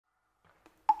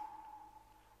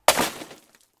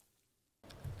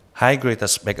Hi,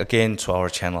 greeters back again to our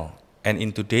channel. And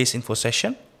in today's info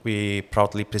session, we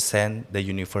proudly present the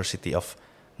University of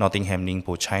Nottingham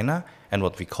Ningbo, China, and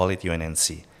what we call it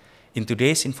UNNC. In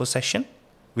today's info session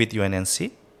with UNNC,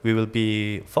 we will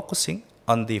be focusing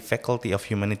on the Faculty of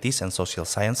Humanities and Social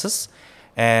Sciences,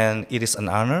 and it is an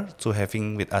honor to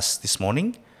having with us this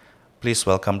morning. Please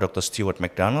welcome Dr. Stuart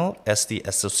McDonald as the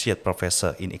Associate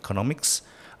Professor in Economics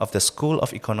of the School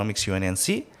of Economics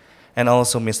UNNC, and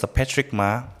also Mr. Patrick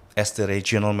Ma as the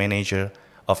Regional Manager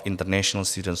of International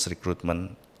Students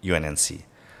Recruitment UNNC.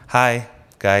 Hi,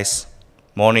 guys.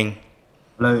 Morning.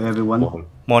 Hello, everyone.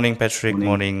 Morning, Patrick.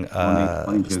 Morning,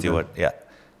 Morning, Stuart. Yeah.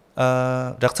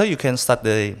 Doctor, you can start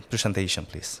the presentation,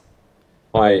 please.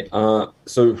 Hi.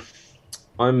 So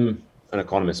I'm an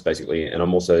economist, basically, and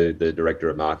I'm also the Director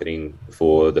of Marketing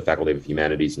for the Faculty of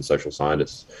Humanities and Social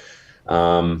Sciences.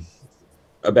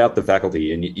 About the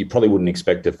faculty, and you probably wouldn't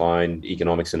expect to find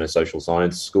economics in a social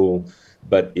science school,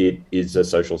 but it is a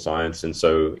social science, and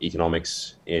so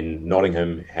economics in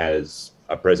Nottingham has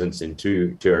a presence in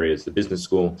two areas: the business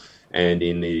school and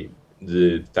in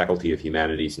the Faculty of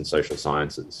Humanities and Social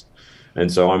Sciences.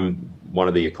 And so I'm one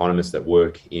of the economists that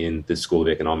work in the School of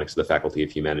Economics, the Faculty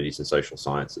of Humanities and Social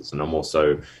Sciences. And I'm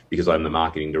also, because I'm the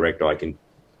marketing director, I can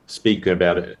speak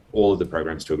about all of the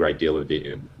programs to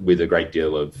with a great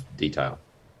deal of detail.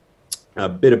 A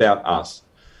bit about us.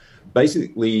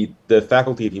 Basically, the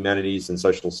Faculty of Humanities and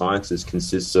Social Sciences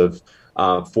consists of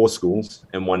 4 schools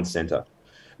and 1 centre.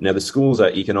 Now, the schools are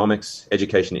Economics,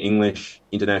 Education English,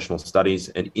 International Studies,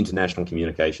 and International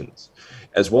Communications.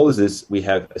 As well as this, we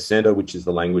have a centre, which is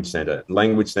the Language Centre.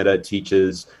 Language Centre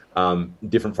teaches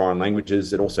different foreign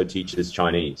languages. It also teaches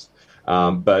Chinese.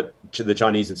 But the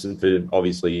Chinese isn't for,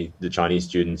 obviously, the Chinese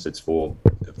students. It's for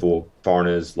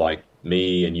foreigners like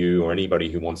me and you or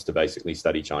anybody who wants to basically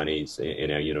study Chinese in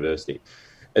our university.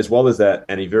 As well as that,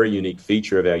 and a very unique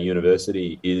feature of our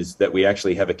university is that we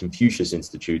actually have a Confucius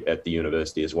Institute at the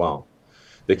university as well.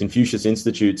 The Confucius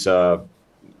Institutes are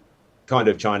kind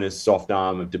of China's soft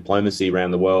arm of diplomacy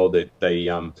around the world. That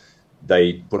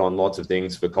they put on lots of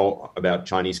things about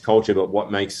Chinese culture, but what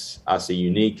makes us a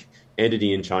unique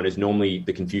entity in China is normally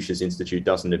the Confucius Institute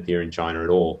doesn't appear in China at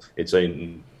all. It's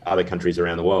in other countries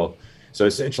around the world. So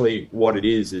essentially what it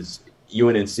is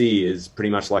UNNC is pretty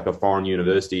much like a foreign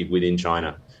university within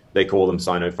China. They call them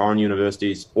Sino-foreign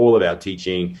universities. All of our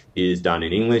teaching is done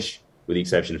in English, with the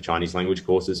exception of Chinese language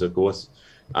courses, of course.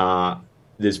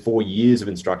 There's 4 years of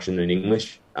instruction in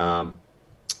English.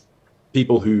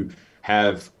 People who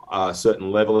have a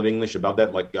certain level of English above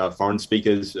that, like foreign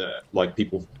speakers, like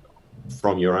people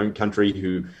from your own country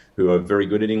who are very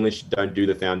good at English, don't do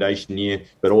the foundation year,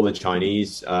 but all the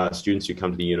Chinese students who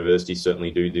come to the university certainly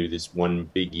do this 1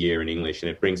 big year in English, and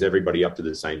it brings everybody up to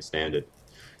the same standard.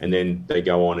 And then they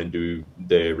go on and do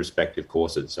their respective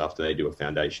courses after they do a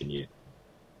foundation year.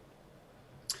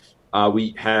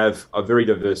 We have a very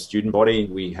diverse student body.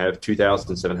 We have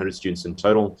 2,700 students in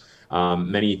total,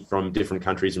 many from different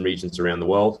countries and regions around the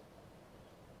world.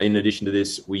 In addition to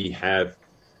this, we have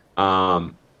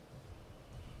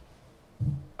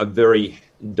a very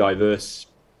diverse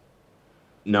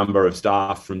number of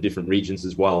staff from different regions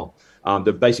as well.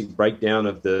 The basic breakdown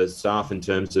of the staff in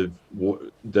terms of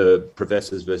the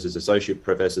professors versus associate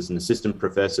professors and assistant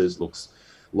professors looks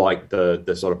like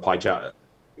the sort of pie chart,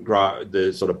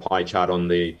 on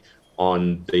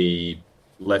the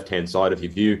left-hand side of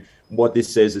your view. What this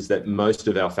says is that most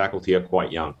of our faculty are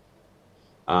quite young.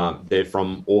 They're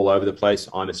from all over the place.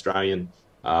 I'm Australian,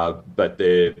 but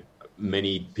they're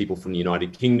many people from the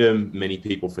United Kingdom, many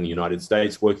people from the United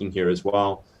States working here as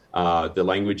well. The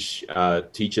language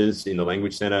teachers in the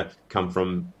Language Centre come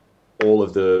from all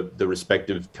of the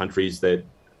respective countries that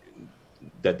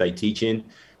they teach in.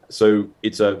 So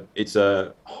it's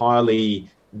a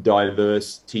highly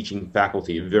diverse teaching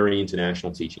faculty, a very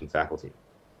international teaching faculty.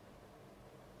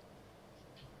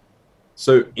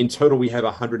 So in total, we have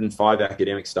 105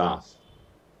 academic staff.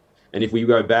 And if we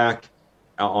go back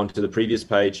onto the previous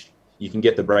page, you can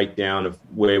get the breakdown of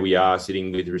where we are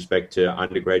sitting with respect to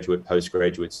undergraduate,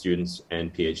 postgraduate students,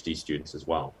 and PhD students as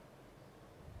well.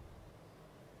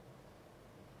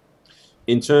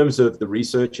 In terms of the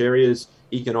research areas,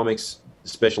 economics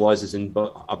specializes in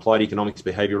applied economics,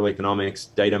 behavioral economics,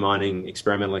 data mining,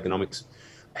 experimental economics,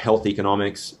 health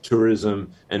economics,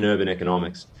 tourism, and urban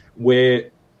economics.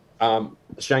 We're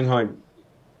Shanghai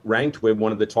ranked, we're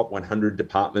one of the top 100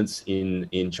 departments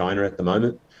in China at the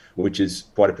moment, which is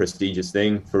quite a prestigious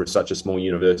thing for such a small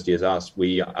university as us.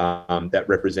 That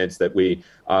represents that we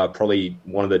are probably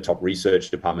one of the top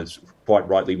research departments. Quite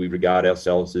rightly, we regard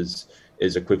ourselves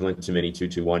as equivalent to many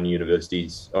 221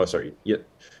 universities. Oh, sorry, yeah,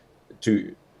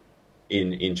 to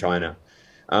in China.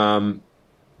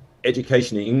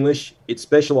 Education in English, it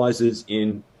specializes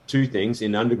in two things.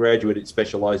 In undergraduate, it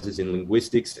specializes in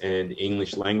linguistics and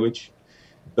English language.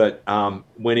 But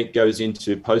when it goes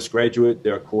into postgraduate,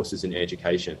 there are courses in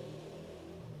education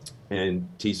and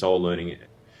TESOL learning.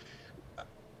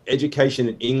 Education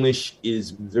in English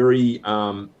is very,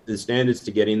 the standards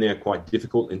to get in there are quite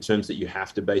difficult in terms that you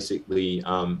have to basically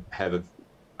have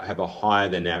a higher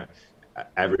than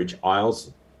average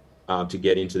IELTS to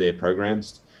get into their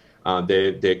programs.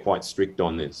 They're quite strict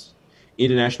on this.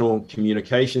 International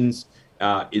communications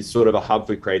is sort of a hub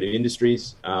for creative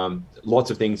industries.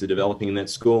 Lots of things are developing in that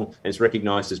school, and it's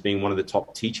recognized as being one of the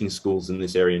top teaching schools in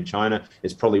this area in China.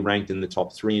 It's probably ranked in the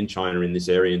top 3 in China in this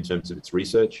area in terms of its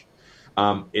research.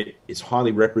 It's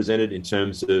highly represented in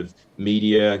terms of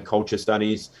media and culture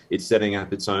studies. It's setting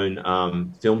up its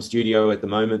own film studio at the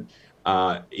moment.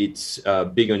 It's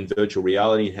big on virtual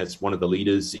reality. It has one of the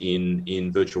leaders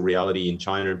in virtual reality in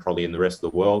China and probably in the rest of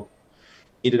the world.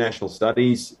 International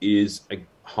studies is a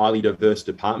highly diverse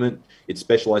department. It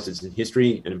specializes in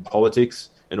history and in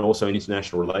politics and also in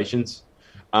international relations.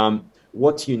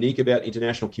 What's unique about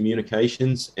international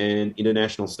communications and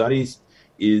international studies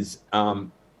is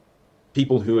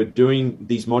people who are doing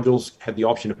these modules have the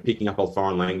option of picking up a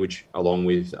foreign language along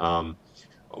with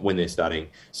when they're studying.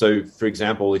 So, for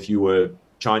example, if you were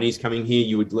Chinese coming here,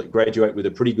 you would graduate with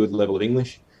a pretty good level of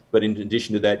English. But in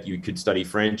addition to that, you could study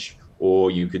French,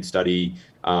 or you could study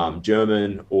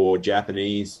German or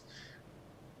Japanese.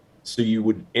 So you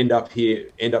would end up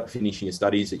finishing your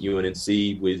studies at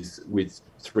UNNC with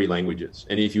 3 languages.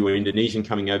 And if you were Indonesian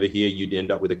coming over here, you'd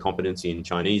end up with a competency in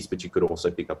Chinese, but you could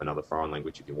also pick up another foreign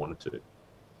language if you wanted to.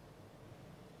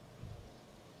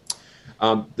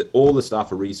 All the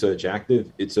staff are research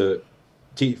active. It's a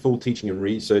full teaching and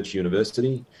research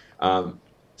university.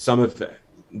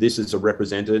 This is a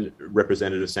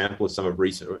representative sample of some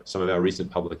of our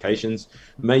recent publications.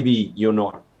 Maybe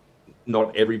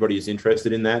not everybody is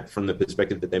interested in that from the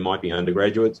perspective that there might be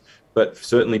undergraduates, but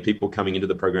certainly people coming into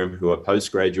the program who are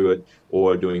postgraduate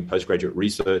or doing postgraduate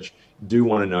research do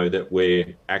want to know that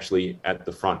we're actually at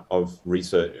the front of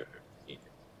research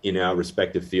in our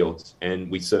respective fields, and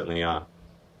we certainly are.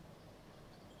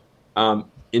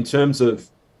 In terms of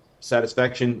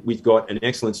satisfaction, we've got an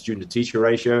excellent student-to-teacher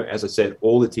ratio. As I said,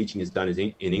 all the teaching is done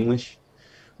in English.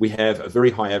 We have a very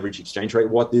high average exchange rate.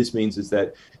 What this means is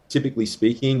that, typically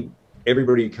speaking,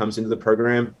 everybody who comes into the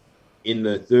program in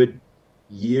the 3rd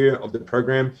year of the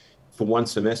program, for 1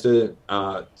 semester,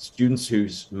 students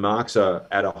whose marks are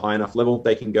at a high enough level,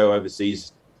 they can go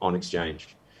overseas on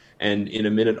exchange. And in a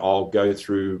minute, I'll go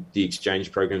through the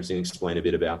exchange programs and explain a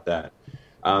bit about that.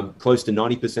 Close to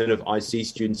 90% of IC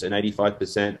students and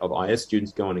 85% of IS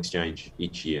students go on exchange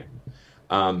each year.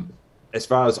 As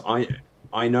far as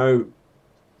I know,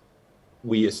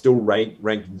 we are still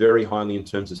ranked very highly in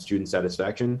terms of student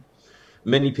satisfaction.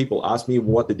 Many people ask me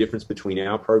what the difference between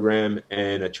our program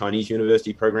and a Chinese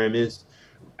university program is.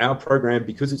 Our program,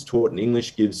 because it's taught in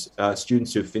English, gives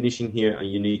students who are finishing here a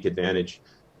unique advantage.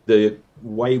 The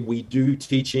way we do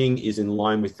teaching is in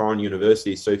line with foreign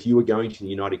universities. So if you were going to the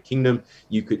United Kingdom,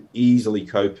 you could easily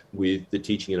cope with the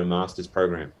teaching in a master's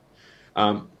program.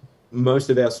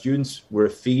 Most of our students were a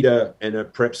feeder and a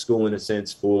prep school in a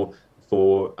sense for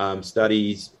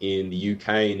studies in the UK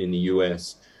and in the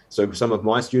US. So some of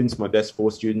my students, my best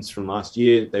 4 students from last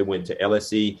year, they went to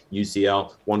LSE,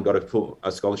 UCL. One got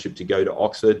a scholarship to go to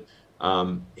Oxford.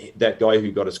 That guy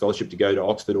who got a scholarship to go to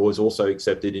Oxford was also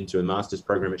accepted into a master's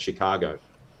program at Chicago.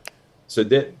 So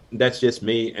that's just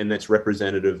me, and that's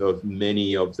representative of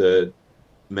many of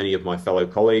my fellow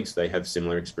colleagues. They have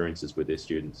similar experiences with their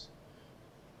students.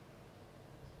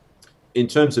 In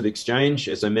terms of exchange,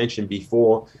 as I mentioned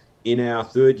before, in our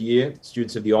 3rd year,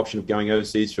 students have the option of going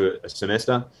overseas for a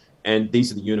semester, and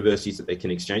these are the universities that they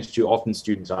can exchange to. Often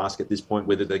students ask at this point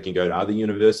whether they can go to other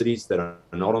universities that are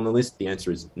not on the list. The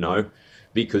answer is no,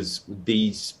 because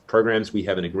these programs, we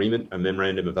have an agreement, a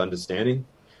memorandum of understanding.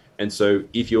 And so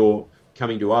if you're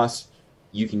coming to us,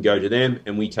 you can go to them,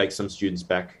 and we take some students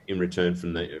back in return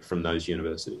from those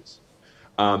universities.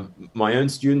 My own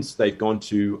students, they've gone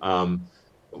to,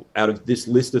 out of this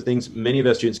list of things, many of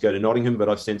our students go to Nottingham, but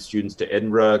I've sent students to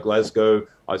Edinburgh, Glasgow.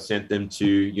 I've sent them to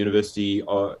University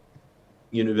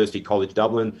College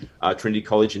Dublin, Trinity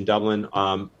College in Dublin.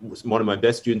 One of my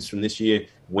best students from this year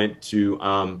went to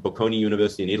Bocconi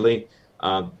University in Italy.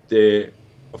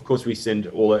 Of course,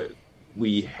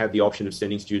 we have the option of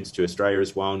sending students to Australia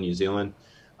as well, New Zealand.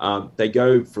 They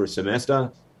go for a semester.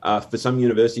 For some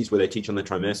universities where they teach on the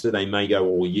trimester, they may go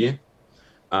all year.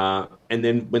 And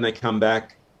then when they come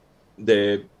back,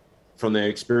 from their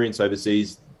experience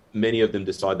overseas, many of them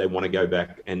decide they want to go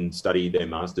back and study their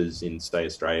masters in, say,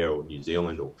 Australia or New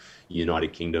Zealand or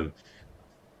United Kingdom.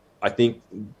 I think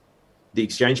the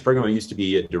exchange program, I used to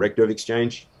be a director of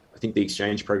exchange. I think the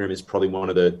exchange program is probably one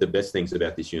of the best things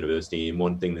about this university, and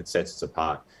one thing that sets us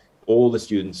apart. All the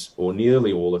students, or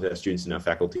nearly all of our students in our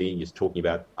faculty, you're talking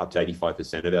about up to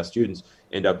 85% of our students,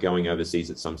 end up going overseas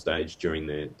at some stage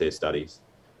during their studies.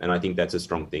 And I think that's a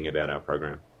strong thing about our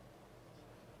program.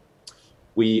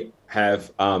 We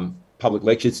have public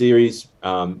lecture series.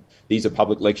 These are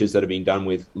public lectures that have been done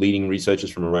with leading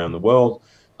researchers from around the world.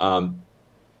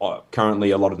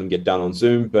 Currently, a lot of them get done on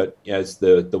Zoom, but as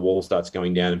the wall starts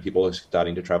going down and people are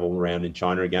starting to travel around in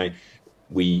China again,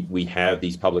 we have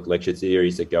these public lecture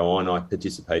series that go on. I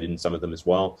participated in some of them as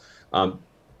well.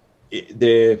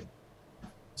 Their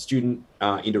student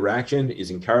interaction is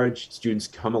encouraged. Students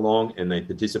come along and they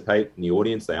participate in the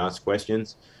audience. They ask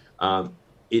questions.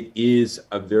 It is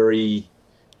a very,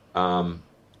 the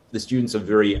students are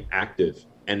very active,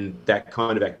 and that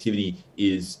kind of activity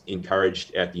is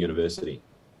encouraged at the university.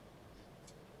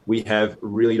 We have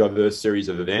really diverse series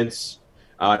of events,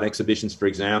 art exhibitions, for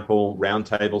example,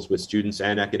 roundtables where students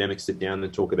and academics sit down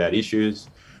and talk about issues.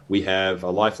 We have a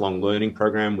lifelong learning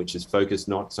program, which is focused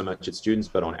not so much at students,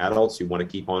 but on adults who want to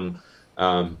keep on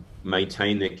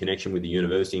maintain their connection with the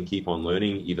university and keep on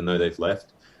learning, even though they've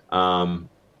left.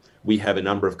 We have a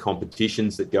number of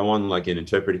competitions that go on, like an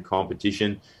interpretive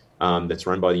competition that's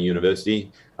run by the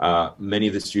university. Many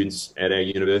of the students at our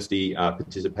university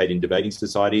participate in debating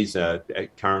societies.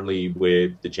 Currently,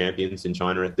 we're the champions in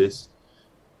China at this.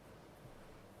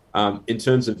 In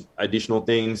terms of additional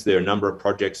things, there are a number of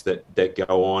projects that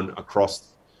go on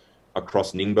across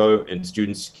Ningbo, and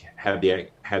students have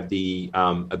the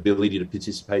ability to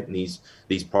participate in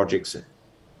these projects,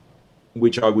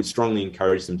 which I would strongly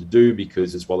encourage them to do,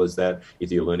 because as well as that,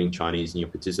 if you're learning Chinese and you're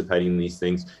participating in these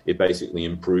things, it basically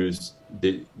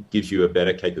gives you a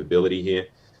better capability here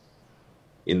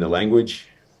in the language.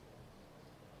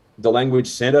 The Language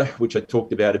Center, which I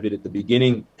talked about a bit at the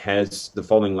beginning, has the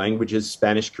following languages: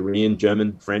 Spanish, Korean,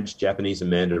 German, French, Japanese, and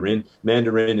Mandarin.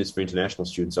 Mandarin is for international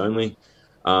students only.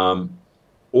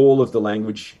 All of the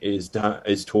language is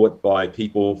taught by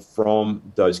people from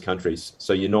those countries.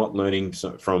 So you're not learning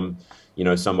from,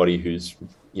 somebody who's,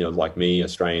 like me,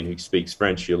 Australian, who speaks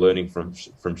French. You're learning from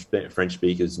French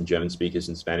speakers and German speakers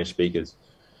and Spanish speakers.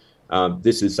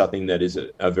 This is something that is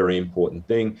a very important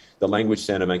thing. The Language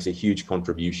Center makes a huge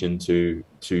contribution to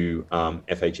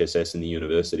FHSS in the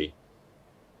university.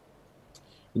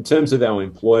 In terms of our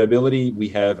employability, we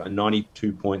have a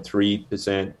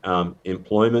 92.3%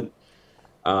 employment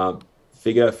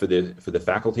figure for the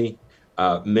faculty.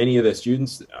 Many of the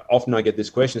students, often I get this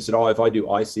question, I said, if I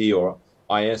do IC or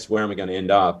IS, where am I going to end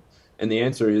up? And the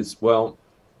answer is, well,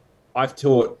 I've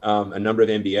taught a number of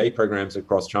MBA programs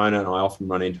across China, and I often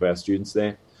run into our students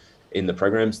there in the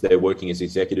programs. They're working as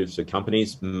executives for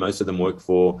companies. Most of them work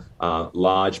for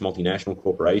large multinational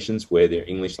corporations where their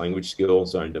English language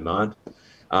skills are in demand.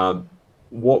 All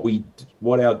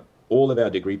of our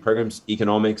degree programs,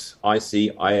 economics,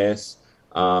 IC, IS,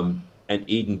 and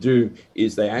Eden do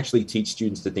is they actually teach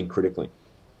students to think critically.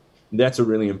 That's a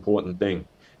really important thing.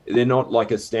 They're not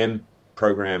like a STEM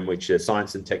program, which is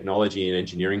science and technology and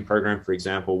engineering program, for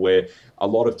example, where a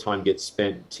lot of time gets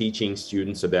spent teaching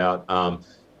students about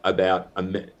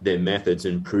their methods,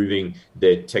 improving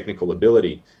their technical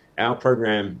ability. Our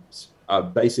programs are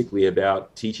basically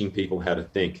about teaching people how to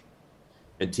think,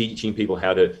 and teaching people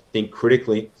how to think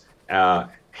critically,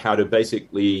 how to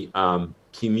basically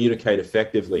communicate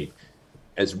effectively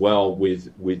as well with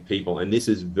people. And this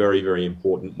is very, very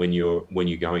important when you're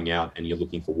going out and you're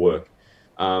looking for work.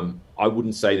 I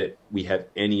wouldn't say that we have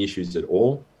any issues at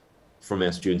all from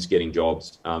our students getting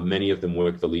jobs. Many of them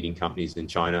work for leading companies in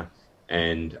China,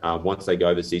 and once they go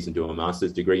overseas and do a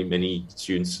master's degree, many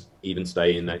students even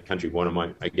stay in that country. One of my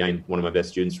best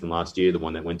students from last year, the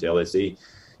one that went to LSE,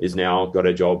 is now got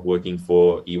a job working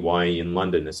for EY in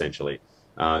London, essentially.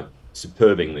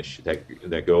 Superb English,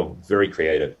 that girl, very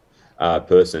creative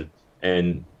person,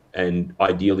 and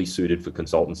ideally suited for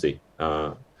consultancy.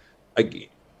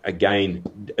 Again,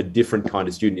 a different kind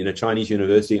of student. In a Chinese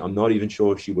university, I'm not even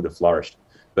sure if she would have flourished.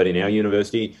 But in our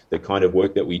university, the kind of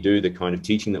work that we do, the kind of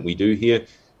teaching that we do here,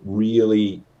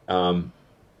 really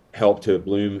helped her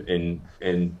bloom and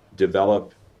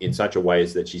develop in such a way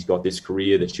as that she's got this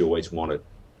career that she always wanted.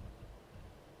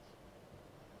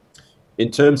 In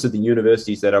terms of the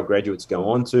universities that our graduates go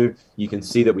on to, you can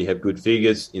see that we have good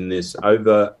figures in this.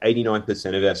 Over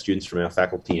 89% of our students from our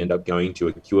faculty end up going to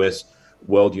a QS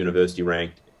World University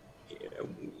ranked,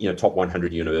 top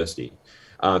 100 university.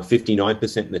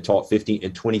 59% in the top 50,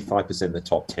 and 25% in the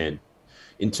top 10.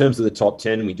 In terms of the top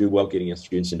 10, we do well getting our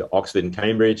students into Oxford and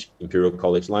Cambridge, Imperial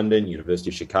College London, University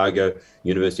of Chicago,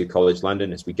 University of College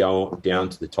London. As we go down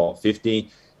to the top 50,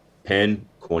 Penn,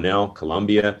 Cornell,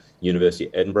 Columbia, University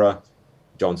of Edinburgh,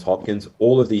 Johns Hopkins,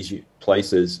 all of these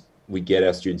places we get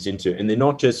our students into. And they're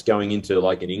not just going into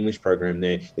like an English program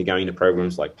there, they're going into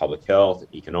programs like public health,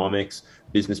 economics,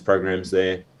 business programs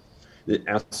there.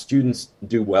 Our students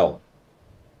do well.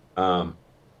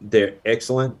 They're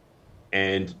excellent.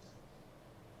 And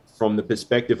from the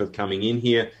perspective of coming in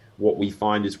here, what we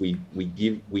find is we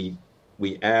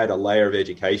add a layer of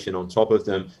education on top of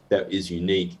them that is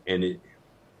unique. And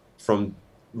from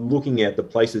looking at the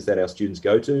places that our students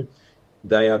go to,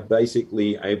 they are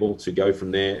basically able to go from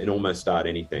there and almost start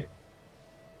anything.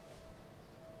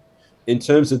 In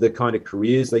terms of the kind of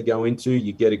careers they go into,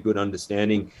 you get a good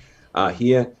understanding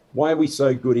here. Why are we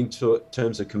so good in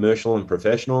terms of commercial and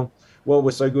professional? Well, we're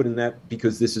so good in that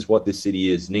because this is what this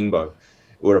city is, Ningbo.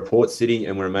 We're a port city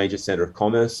and we're a major center of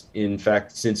commerce. In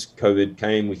fact, since COVID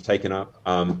came, we've taken up,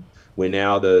 we're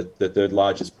now the third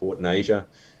largest port in Asia.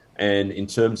 And in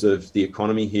terms of the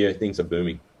economy here, things are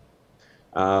booming.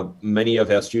 Many of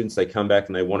our students, they come back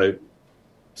and they want to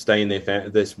stay in their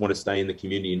they want to stay in the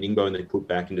community in Ningbo, and they put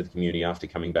back into the community after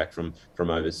coming back from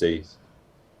overseas.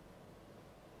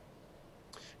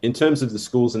 In terms of the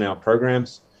schools and our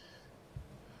programs,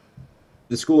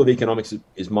 the School of Economics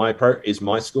is my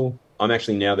school. I'm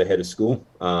actually now the head of school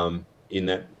in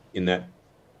the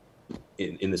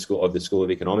School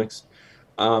of Economics.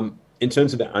 In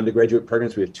terms of our undergraduate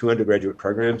programs, we have 2 undergraduate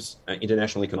programs,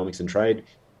 International Economics and Trade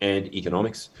and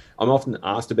Economics. I'm often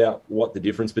asked about what the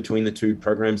difference between the 2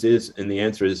 programs is, and the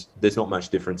answer is there's not much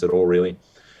difference at all, really.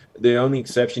 The only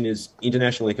exception is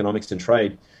International Economics and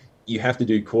Trade. You have to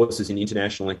do courses in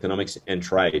International Economics and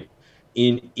Trade.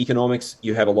 In economics,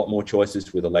 you have a lot more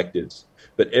choices with electives,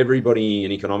 but everybody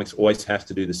in economics always has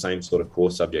to do the same sort of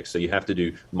core subjects. So you have to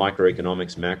do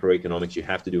microeconomics, macroeconomics, you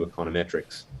have to do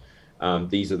econometrics.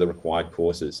 These are the required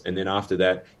courses. And then after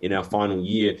that, in our final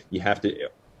year,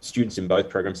 students in both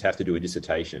programs have to do a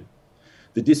dissertation.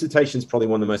 The dissertation is probably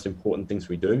one of the most important things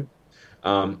we do.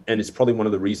 And it's probably one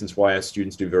of the reasons why our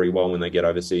students do very well when they get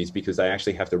overseas, because they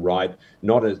actually have to write,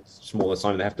 not a small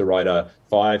assignment, they have to write a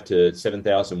 5,000 to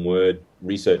 7,000 word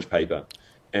research paper.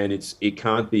 And it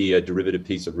can't be a derivative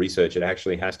piece of research. It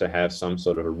actually has to have some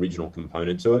sort of original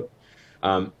component to it.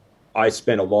 I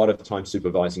spent a lot of time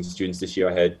supervising students this year.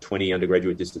 I had 20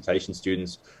 undergraduate dissertation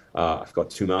students. I've got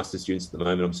 2 master's students at the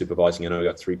moment I'm supervising. I know I've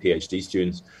got 3 PhD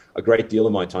students. A great deal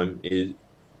of my time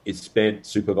is spent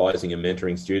supervising and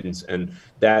mentoring students. And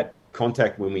that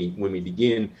contact when we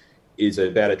begin is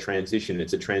about a transition.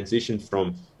 It's a transition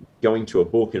from going to a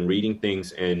book and reading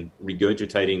things and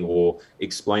regurgitating or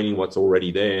explaining what's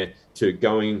already there to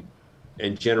going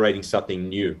and generating something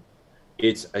new.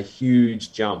 It's a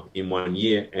huge jump in 1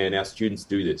 year, and our students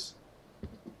do this.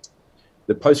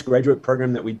 The postgraduate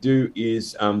program that we do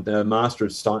is the Master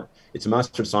of Science. It's a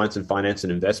Master of Science in Finance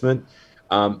and Investment.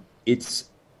 It's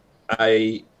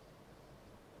a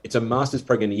master's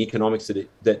program in economics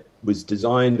that was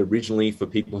designed originally for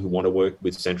people who want to work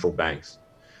with central banks.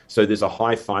 So there's a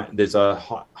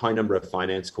high number of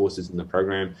finance courses in the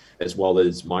program, as well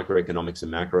as microeconomics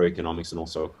and macroeconomics, and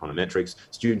also econometrics.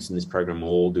 Students in this program will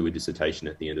all do a dissertation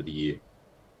at the end of the year.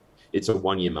 It's a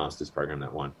 1-year master's program,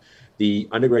 that one. The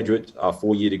undergraduate are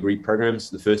 4-year degree programs.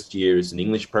 The first year is an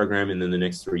English program, and then the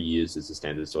next 3 years is a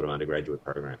standard sort of undergraduate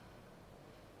program.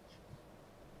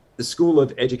 The School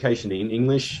of Education in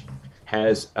English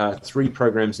has 3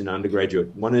 programs in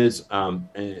undergraduate. One is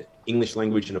English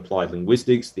Language and Applied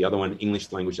Linguistics. The other one,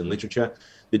 English Language and Literature.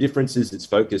 The difference is its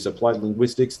focus. Applied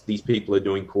Linguistics, these people are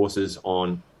doing courses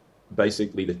on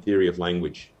basically the theory of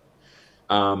language.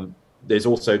 There's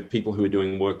also people who are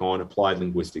doing work on applied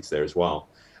linguistics there as well.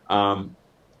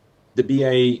 The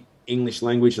BA English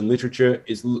Language and Literature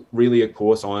is really a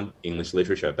course on English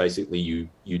literature. Basically,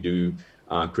 you do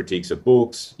critiques of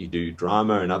books, you do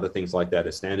drama and other things like that,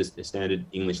 a standard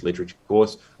English literature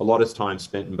course. A lot of time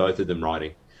spent in both of them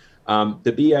writing.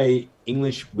 The BA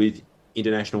English with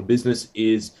International Business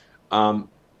is a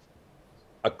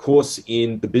course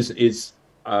in the business,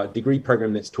 a degree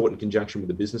program that's taught in conjunction with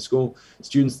the business school.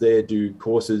 Students there do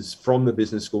courses from the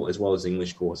business school as well as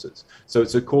English courses. So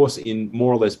it's a course in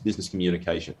more or less business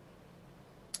communication.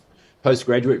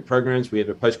 Postgraduate programs, we have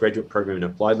a postgraduate program in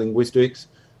applied linguistics,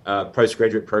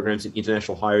 postgraduate programs in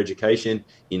international higher education,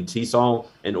 in TESOL,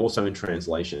 and also in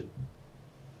translation.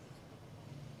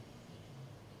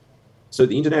 So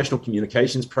the international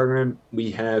communications program, we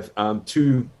have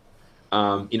 2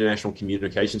 international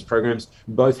communications programs.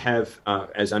 Both have,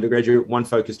 as undergraduate, one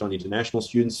focused on international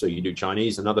students, so you do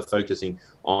Chinese, another focusing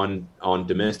on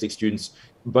domestic students.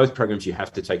 Both programs, you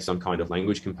have to take some kind of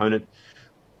language component.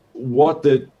 What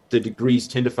the degrees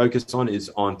tend to focus on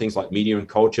is on things like media and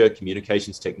culture,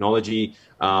 communications technology,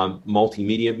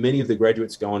 multimedia. Many of the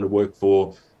graduates go on to work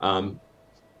for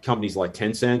companies like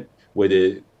Tencent,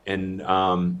 and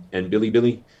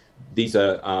Bilibili. These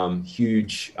are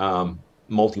huge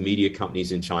multimedia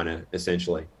companies in China,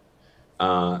 essentially.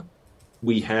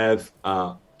 We have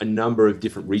a number of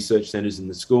different research centers in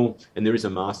the school, and there is a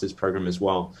master's program as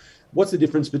well. What's the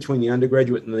difference between the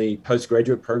undergraduate and the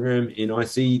postgraduate program in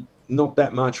IC? Not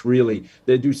that much, really.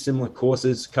 They do similar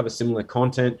courses, cover similar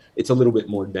content. It's a little bit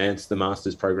more advanced, the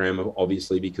master's program,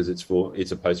 obviously, because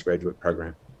it's a postgraduate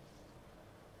program.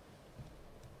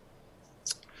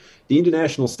 The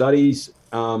international studies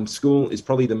school is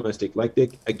probably the most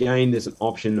eclectic. Again, there's an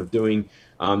option of doing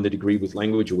the degree with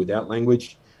language or without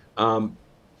language.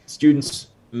 Students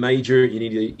major in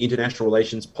either international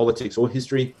relations, politics, or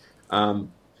history.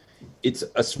 It's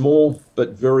a small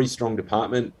but very strong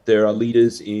department. There are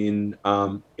leaders in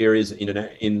areas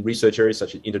in research areas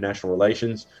such as international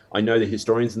relations. I know the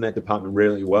historians in that department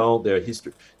really well.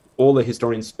 All the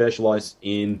historians specialize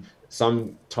in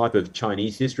some type of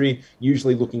Chinese history,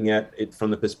 usually looking at it from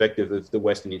the perspective of the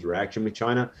Western interaction with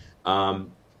China.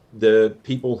 The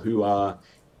people who are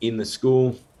in the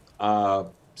school,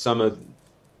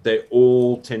 they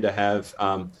all tend to have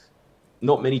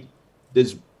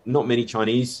there's not many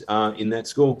Chinese in that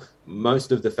school.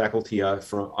 Most of the faculty are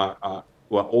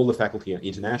all the faculty are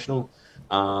international,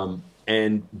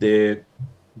 and they're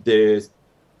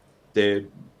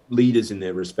leaders in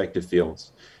their respective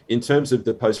fields. In terms of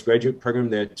the postgraduate program,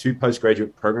 there are two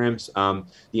postgraduate programs,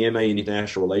 the MA in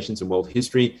International Relations and World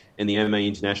History and the MA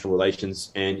International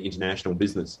Relations and International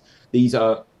Business. These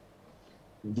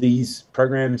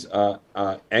programs are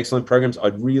excellent programs.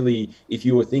 If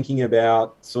you were thinking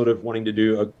about sort of wanting to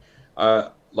do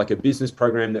like a business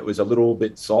program that was a little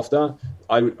bit softer,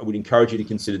 I would encourage you to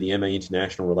consider the MA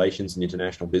International Relations and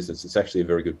International Business. It's actually a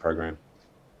very good program.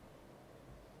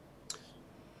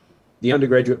 The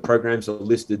undergraduate programs are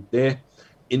listed there.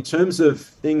 In terms of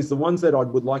things, the ones that I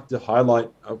would like to highlight,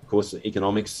 of course,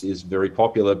 economics is very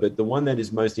popular, but the one that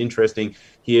is most interesting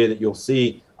here that you'll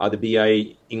see are the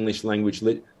BA English Language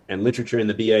and Literature and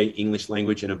the BA English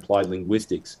Language and Applied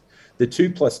Linguistics. The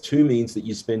 2+2 means that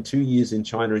you spend 2 years in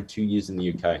China and 2 years in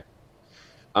the UK.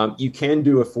 You can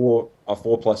do a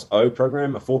 4+0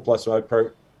 program. A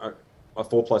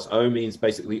 4+0 means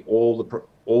basically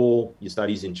all your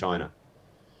studies in China.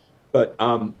 But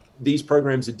these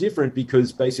programs are different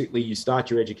because basically you start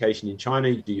your education in China,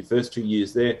 you do your first 2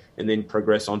 years there, and then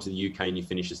progress on to the UK and you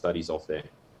finish your studies off there.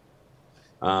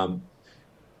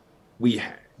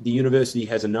 The university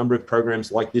has a number of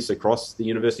programs like this across the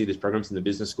university. There's programs in the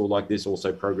business school like this,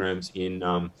 also programs in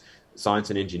science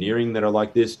and engineering that are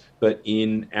like this. But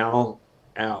in our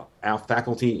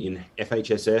faculty in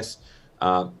FHSS,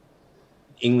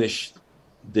 English,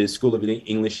 the School of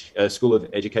English, School of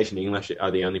Education English are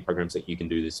the only programs that you can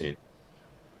do this in.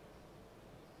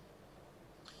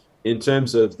 In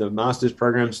terms of the master's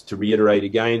programs, to reiterate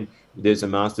again, there's a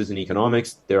master's in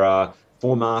economics. There are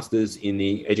 4 masters in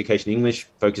the education English,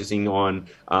 focusing on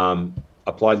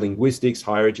applied linguistics,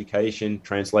 higher education,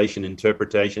 translation,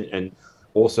 interpretation, and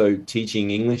also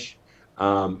teaching English.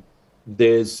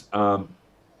 There's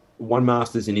 1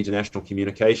 master's in international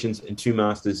communications and 2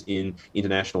 masters in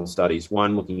international studies,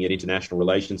 one looking at international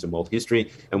relations and world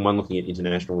history, and one looking at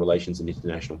international relations and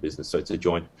international business. So it's a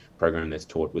joint program that's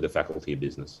taught with the Faculty of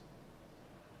Business.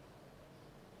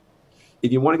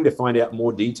 If you're wanting to find out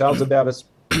more details about us,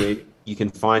 you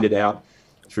can find it out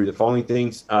through the following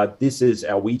things. This is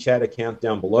our WeChat account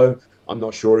down below. I'm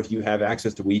not sure if you have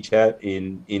access to WeChat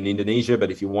in Indonesia,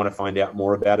 but if you want to find out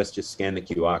more about us, just scan the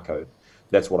QR code.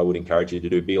 That's what I would encourage you to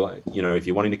do. Be like, if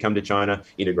you're wanting to come to China,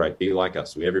 integrate, be like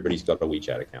us. Everybody's got a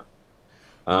WeChat account.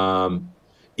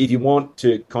 If you want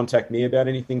to contact me about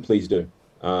anything, please do.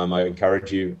 I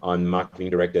encourage you. I'm marketing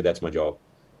director. That's my job.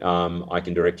 I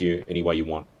can direct you any way you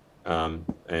want.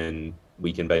 And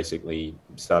we can basically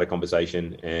start a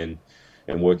conversation and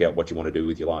work out what you want to do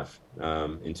with your life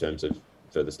in terms of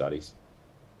further studies.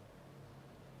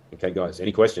 Okay, guys,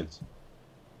 any questions?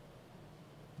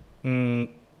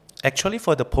 Actually,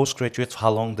 for the postgraduates,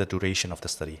 how long the duration of the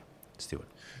study, Stuart?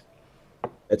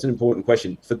 That's an important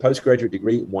question. For postgraduate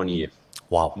degree, 1 year.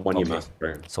 Wow. 1 year master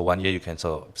program. So 1 year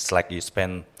so it's like you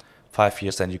spend 5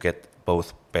 years and you get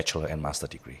both bachelor and master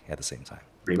degree at the same time.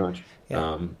 Pretty much.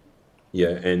 Yeah.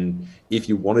 Yeah, and if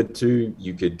you wanted to,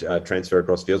 you could transfer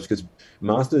across fields because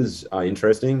masters are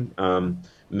interesting.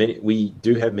 We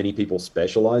do have many people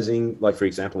specializing, like for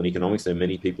example, in economics, there are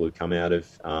many people who come out of,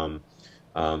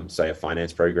 say, a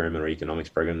finance program or economics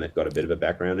program. They've got a bit of a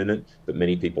background in it, but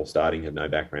many people starting have no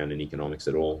background in economics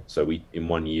at all. So in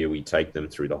 1 year, we take them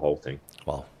through the whole thing.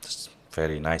 Wow, that's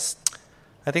very nice.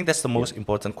 I think that's the most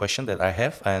important question that I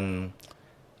have, and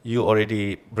you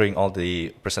already bring all the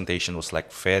presentation was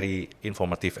like very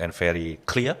informative and very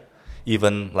clear.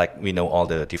 Even like we know all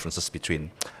the differences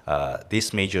between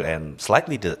this major and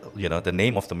slightly the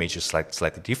name of the major is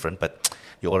slightly different, but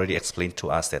you already explained to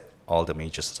us that all the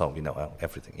majors, so we know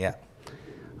everything. Yeah.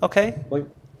 Okay. Like,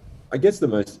 I guess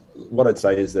what I'd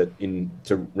say is that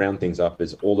to round things up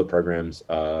is all the programs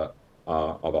are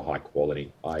of a high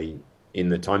quality. In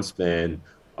the time span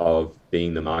of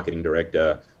being the marketing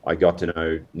director, I got to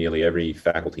know nearly every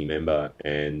faculty member,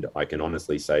 and I can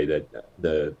honestly say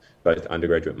that both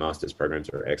undergraduate master's programs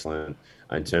are excellent.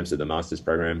 In terms of the master's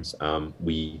programs,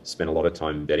 we spend a lot of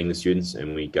time vetting the students,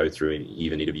 and we go through and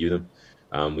even interview them.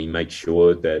 We make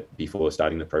sure that before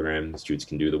starting the program, the students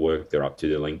can do the work. They're up to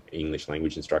the English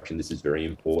language instruction. This is very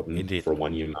important. Indeed. For a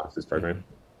 1 year master's program.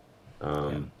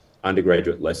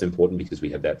 Undergraduate, less important because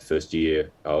we have that first year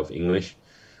of English.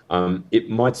 It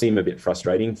might seem a bit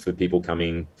frustrating for people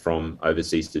coming from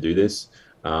overseas to do this.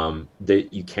 That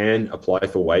you can apply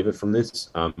for waiver from this.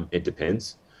 It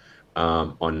depends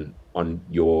on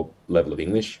your level of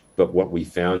English. But what we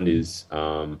found is,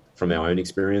 from our own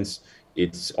experience,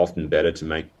 it's often better to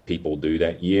make people do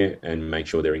that year and make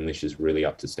sure their English is really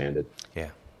up to standard. Yeah,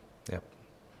 yeah.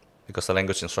 Because the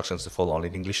language instructions follow only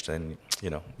in English, then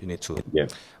you need to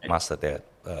master that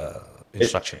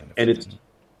instruction.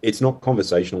 It's not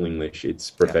conversational English; it's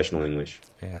professional English,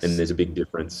 and there's a big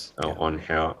difference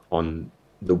on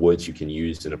the words you can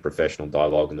use in a professional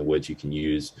dialogue and the words you can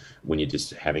use when you're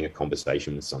just having a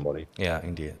conversation with somebody. Yeah,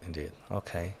 indeed.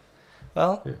 Okay,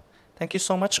 well, thank you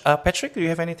so much, Patrick. Do you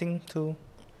have anything to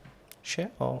share?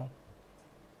 Or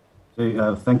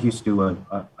So, thank you, Stuart.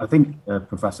 I think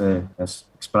Professor has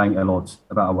explained a lot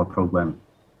about our program.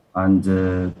 And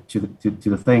to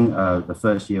the thing, the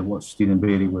first year, what student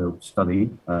really will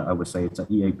study, I would say it's an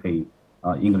EAP,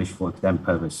 English for exam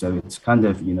purpose. So it's kind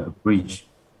of a bridge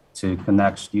to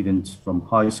connect students from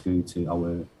high school to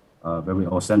our very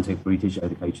authentic British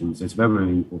education. So it's very,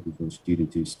 very important for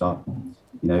students to start,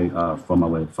 from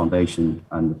our foundation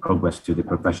and progress to the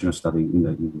professional study in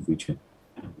the future.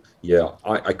 Yeah,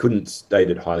 I couldn't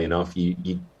state it highly enough.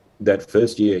 That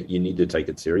first year, you need to take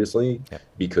it seriously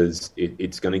because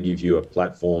it's going to give you a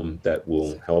platform that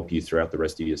will help you throughout the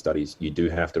rest of your studies. You do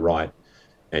have to write,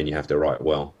 and you have to write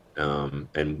well.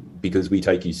 And because we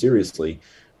take you seriously,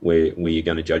 we're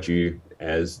going to judge you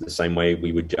as the same way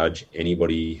we would judge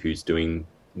anybody who's doing.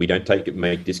 We don't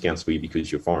make discounts for you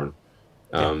because you're foreign.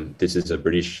 This is a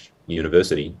British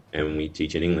university, and we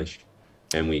teach in English,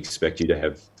 and we expect you to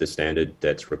have the standard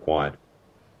that's required.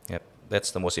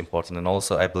 That's the most important. And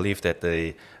also, I believe that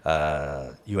the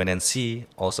UNNC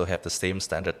also have the same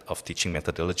standard of teaching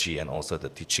methodology and also the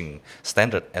teaching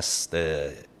standard as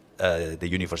the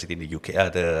university in the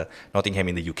UK, the Nottingham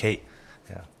in the UK.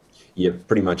 Yeah,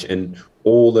 pretty much. And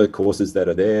all the courses that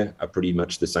are there are pretty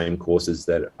much the same courses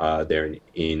that are there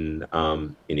in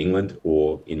England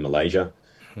or in Malaysia.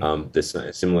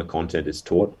 The similar content is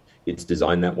taught. It's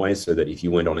designed that way so that if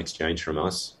you went on exchange from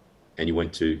us, and you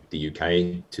went to the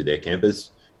UK, to their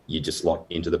campus, you just slot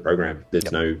into the program.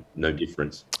 There's no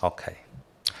difference. Okay.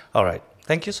 All right.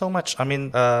 Thank you so much. I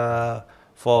mean,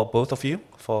 for both of you,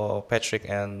 for Patrick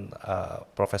and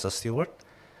Professor Stewart,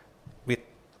 with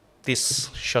this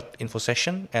short info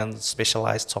session and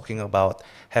specialized talking about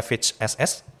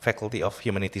FHSS, Faculty of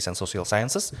Humanities and Social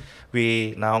Sciences,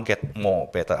 we now get more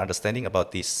better understanding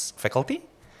about this faculty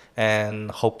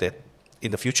and hope that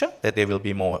in the future that there will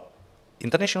be more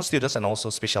international students and also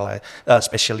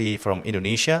especially from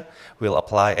Indonesia will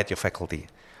apply at your faculty.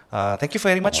 Thank you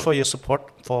very much for your support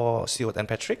for Stuart and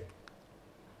Patrick.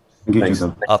 Thank you,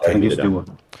 Jacob. Okay. Thank you, Stuart.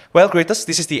 Well, greatest,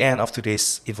 this is the end of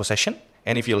today's info session.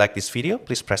 And if you like this video,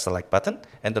 please press the like button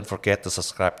and don't forget to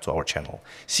subscribe to our channel.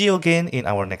 See you again in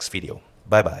our next video.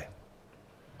 Bye-bye.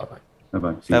 Bye-bye.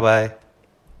 Bye-bye. Bye-bye.